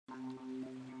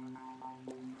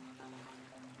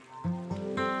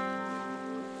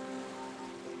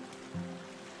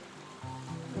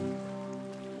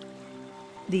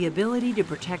The ability to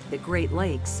protect the Great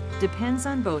Lakes depends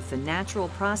on both the natural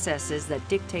processes that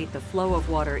dictate the flow of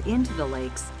water into the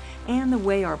lakes and the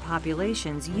way our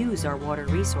populations use our water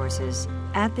resources.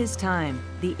 At this time,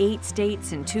 the 8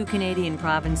 states and 2 Canadian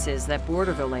provinces that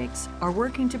border the lakes are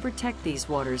working to protect these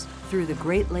waters through the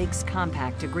Great Lakes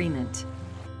Compact Agreement.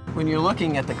 When you're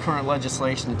looking at the current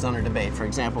legislation that's under debate, for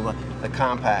example, the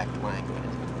compact language,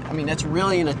 I mean, that's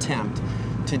really an attempt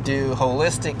to do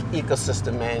holistic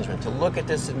ecosystem management, to look at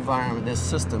this environment, this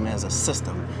system as a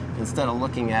system, instead of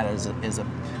looking at it as a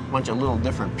bunch of little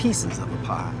different pieces of a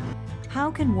pie.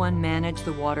 How can one manage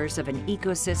the waters of an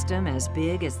ecosystem as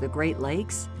big as the Great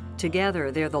Lakes?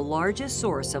 Together, they're the largest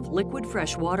source of liquid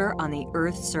fresh water on the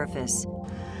Earth's surface.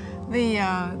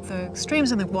 The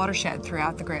streams in the watershed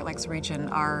throughout the Great Lakes region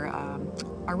are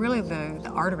really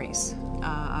the arteries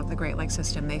of the Great Lakes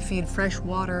system. They feed fresh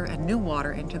water and new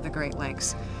water into the Great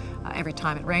Lakes every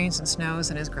time it rains and snows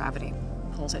and as gravity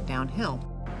pulls it downhill.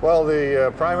 Well,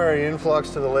 the primary influx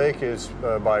to the lake is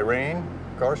by rain,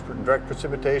 of course, direct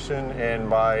precipitation, and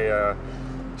by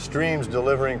streams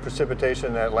delivering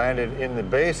precipitation that landed in the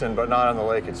basin but not on the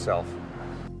lake itself.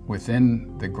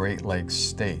 Within the Great Lakes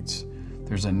states,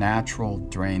 there's a natural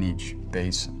drainage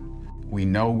basin. We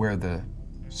know where the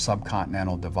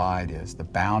subcontinental divide is, the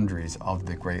boundaries of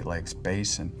the Great Lakes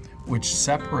Basin, which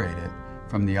separate it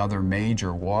from the other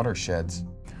major watersheds.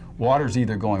 Water's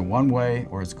either going one way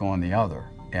or it's going the other.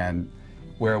 And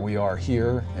where we are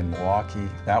here in Milwaukee,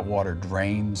 that water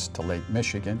drains to Lake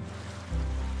Michigan.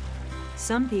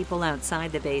 Some people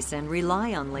outside the basin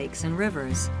rely on lakes and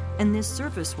rivers, and this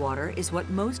surface water is what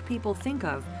most people think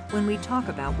of when we talk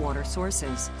about water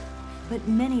sources. But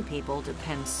many people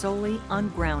depend solely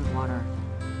on groundwater.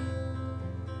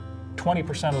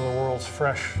 20% of the world's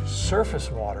fresh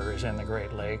surface water is in the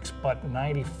Great Lakes, but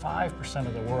 95%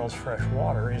 of the world's fresh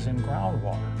water is in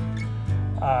groundwater.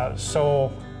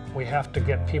 So we have to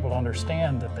get people to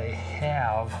understand that they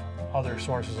have other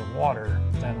sources of water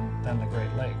than the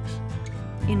Great Lakes.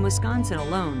 In Wisconsin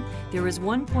alone, there is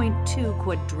 1.2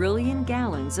 quadrillion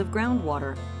gallons of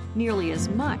groundwater, nearly as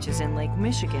much as in Lake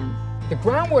Michigan. The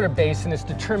groundwater basin is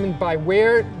determined by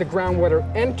where the groundwater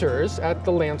enters at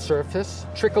the land surface,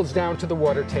 trickles down to the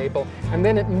water table, and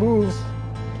then it moves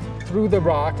through the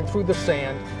rock and through the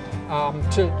sand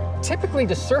to typically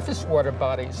to surface water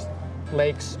bodies,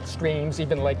 lakes, streams,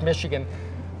 even Lake Michigan,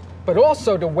 but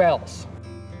also to wells.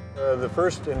 The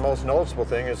first and most noticeable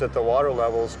thing is that the water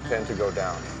levels tend to go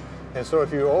down. And so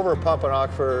if you overpump an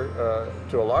aquifer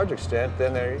to a large extent,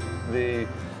 then the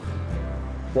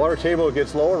water table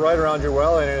gets lower right around your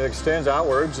well and it extends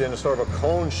outwards in a sort of a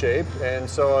cone shape. And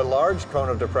so a large cone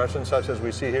of depression, such as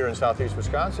we see here in southeast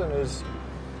Wisconsin, is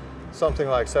something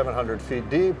like 700 feet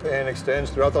deep and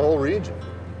extends throughout the whole region.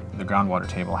 The groundwater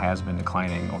table has been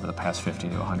declining over the past 50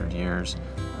 to 100 years,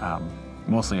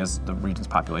 mostly as the region's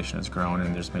population has grown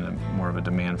and there's been more of a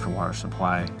demand for water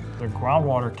supply. The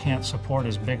groundwater can't support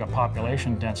as big a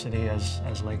population density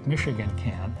as Lake Michigan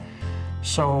can.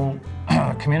 So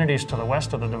communities to the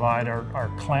west of the divide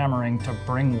are clamoring to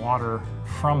bring water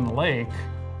from the lake.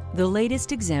 The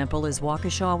latest example is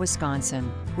Waukesha,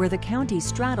 Wisconsin, where the county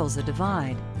straddles a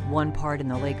divide, one part in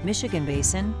the Lake Michigan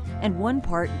basin and one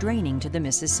part draining to the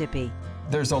Mississippi.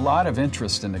 There's a lot of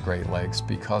interest in the Great Lakes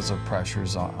because of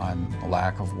pressures on a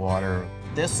lack of water.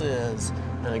 This is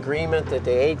an agreement that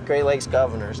the 8 Great Lakes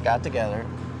governors got together,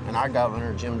 and our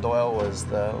governor, Jim Doyle, was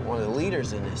one of the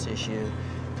leaders in this issue,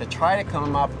 to try to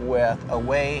come up with a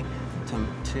way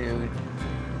to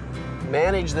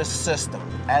manage this system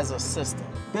as a system.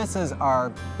 This is our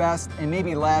best and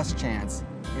maybe last chance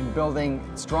in building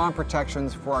strong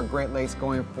protections for our Great Lakes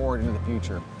going forward into the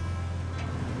future.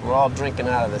 We're all drinking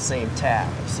out of the same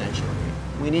tap, essentially.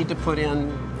 We need to put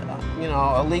in,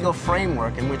 a legal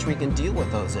framework in which we can deal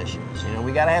with those issues.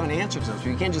 We got to have an answer to those.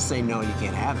 You can't just say, no, you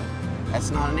can't have it. That's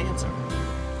not an answer.